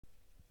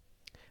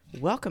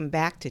Welcome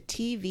back to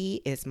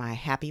TV is My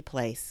Happy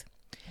Place.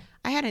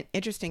 I had an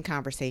interesting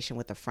conversation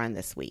with a friend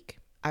this week.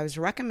 I was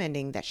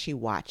recommending that she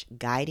watch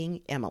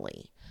Guiding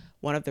Emily,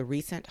 one of the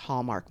recent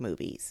Hallmark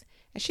movies,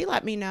 and she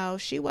let me know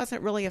she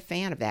wasn't really a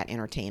fan of that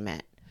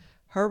entertainment.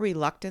 Her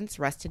reluctance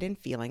rested in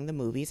feeling the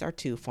movies are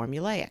too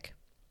formulaic.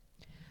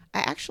 I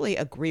actually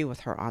agree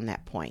with her on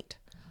that point.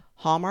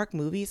 Hallmark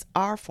movies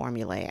are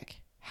formulaic.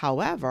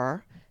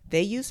 However,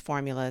 they use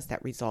formulas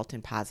that result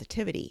in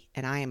positivity,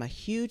 and I am a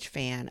huge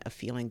fan of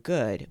feeling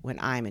good when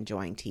I'm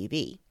enjoying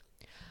TV.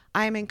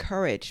 I am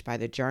encouraged by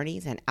the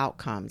journeys and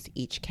outcomes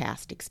each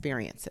cast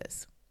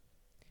experiences.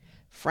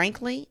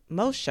 Frankly,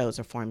 most shows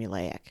are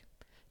formulaic.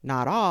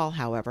 Not all,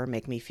 however,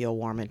 make me feel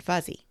warm and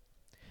fuzzy.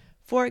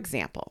 For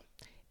example,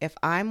 if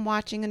I'm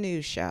watching a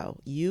news show,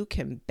 you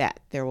can bet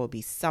there will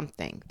be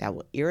something that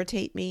will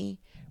irritate me,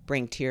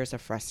 bring tears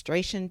of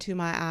frustration to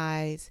my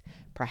eyes,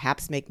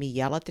 perhaps make me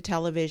yell at the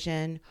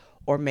television,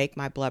 or make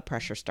my blood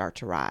pressure start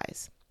to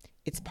rise.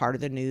 It's part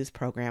of the news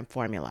program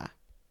formula.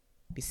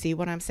 You see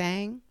what I'm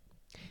saying?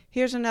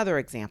 Here's another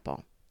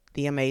example.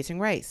 The Amazing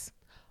Race.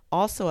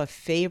 Also a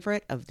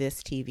favorite of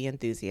this TV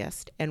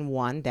enthusiast, and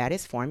one that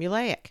is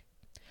formulaic.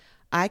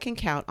 I can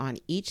count on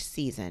each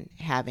season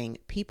having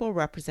people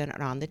represented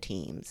on the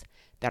teams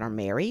that are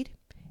married,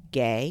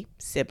 gay,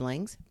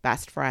 siblings,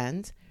 best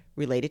friends,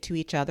 related to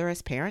each other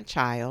as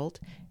parent-child,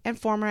 and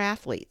former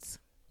athletes.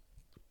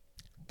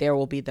 There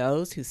will be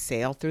those who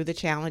sail through the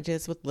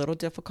challenges with little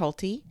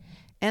difficulty,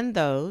 and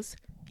those,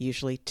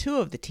 usually two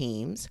of the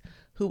teams,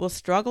 who will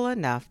struggle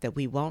enough that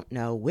we won't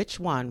know which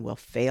one will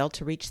fail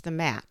to reach the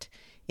mat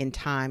in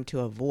time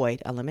to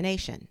avoid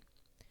elimination.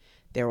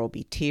 There will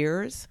be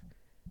tears,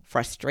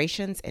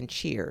 frustrations, and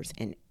cheers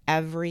in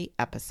every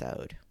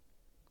episode.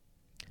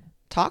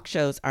 Talk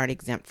shows aren't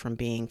exempt from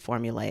being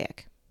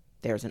formulaic.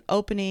 There's an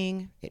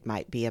opening, it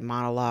might be a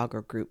monologue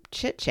or group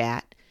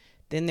chit-chat,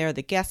 then there are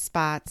the guest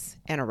spots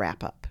and a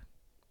wrap-up.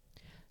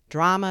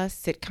 Drama,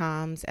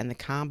 sitcoms, and the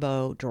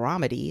combo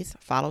dramedies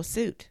follow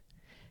suit.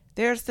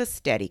 There's the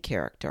steady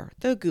character,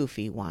 the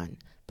goofy one,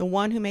 the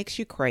one who makes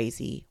you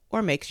crazy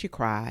or makes you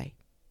cry.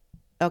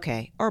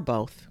 Okay, or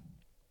both.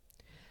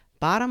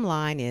 Bottom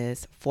line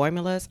is,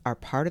 formulas are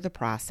part of the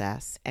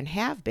process and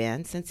have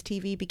been since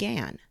TV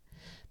began.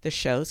 The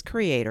show's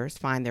creators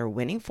find their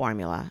winning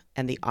formula,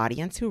 and the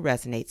audience who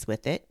resonates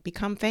with it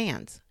become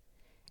fans.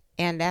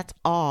 And that's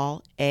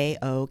all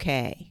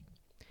A-OK.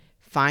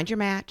 Find your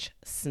match,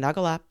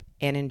 snuggle up,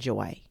 and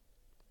enjoy.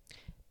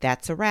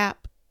 That's a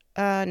wrap.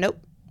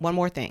 Nope, one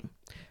more thing.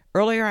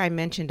 Earlier I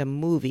mentioned a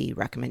movie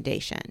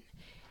recommendation.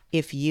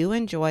 If you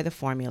enjoy the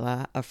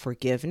formula of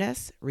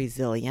forgiveness,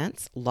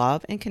 resilience,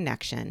 love, and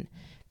connection,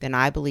 then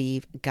I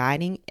believe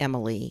Guiding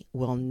Emily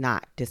will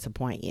not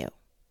disappoint you.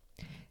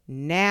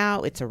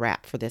 Now it's a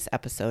wrap for this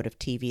episode of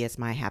TV is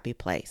My Happy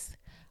Place.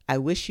 I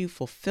wish you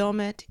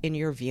fulfillment in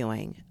your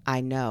viewing. I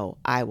know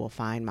I will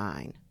find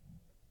mine.